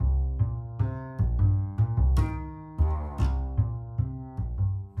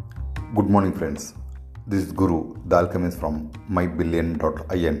Good morning, friends. This is Guru, the alchemist from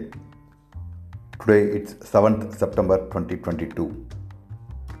mybillion.in. Today it's 7th September 2022.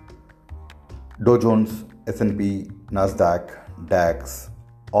 Dow Jones, S&P, Nasdaq, DAX,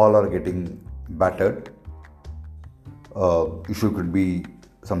 all are getting battered. Issue could be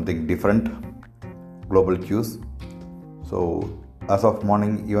something different. Global cues. So as of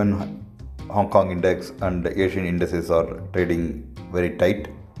morning, even Hong Kong index and Asian indices are trading very tight.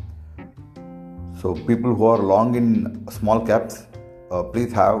 So people who are long in small caps,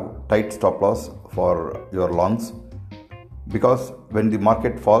 please have tight stop loss for your longs, because when the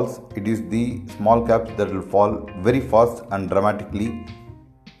market falls, it is the small caps that will fall very fast and dramatically.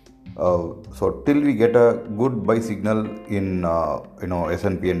 So till we get a good buy signal in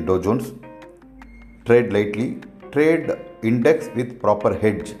S&P and Dow Jones, trade lightly, trade index with proper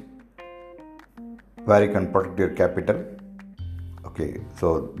hedge where you can protect your capital. Okay,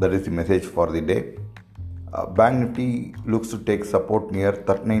 so that is the message for the day. Bank Nifty looks to take support near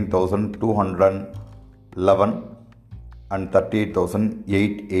 39,211 and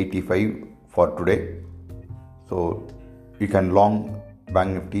 38,885 for today. So you can long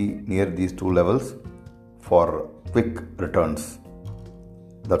Bank Nifty near these two levels for quick returns.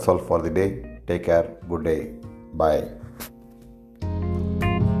 That's all for the day. Take care. Good day. Bye.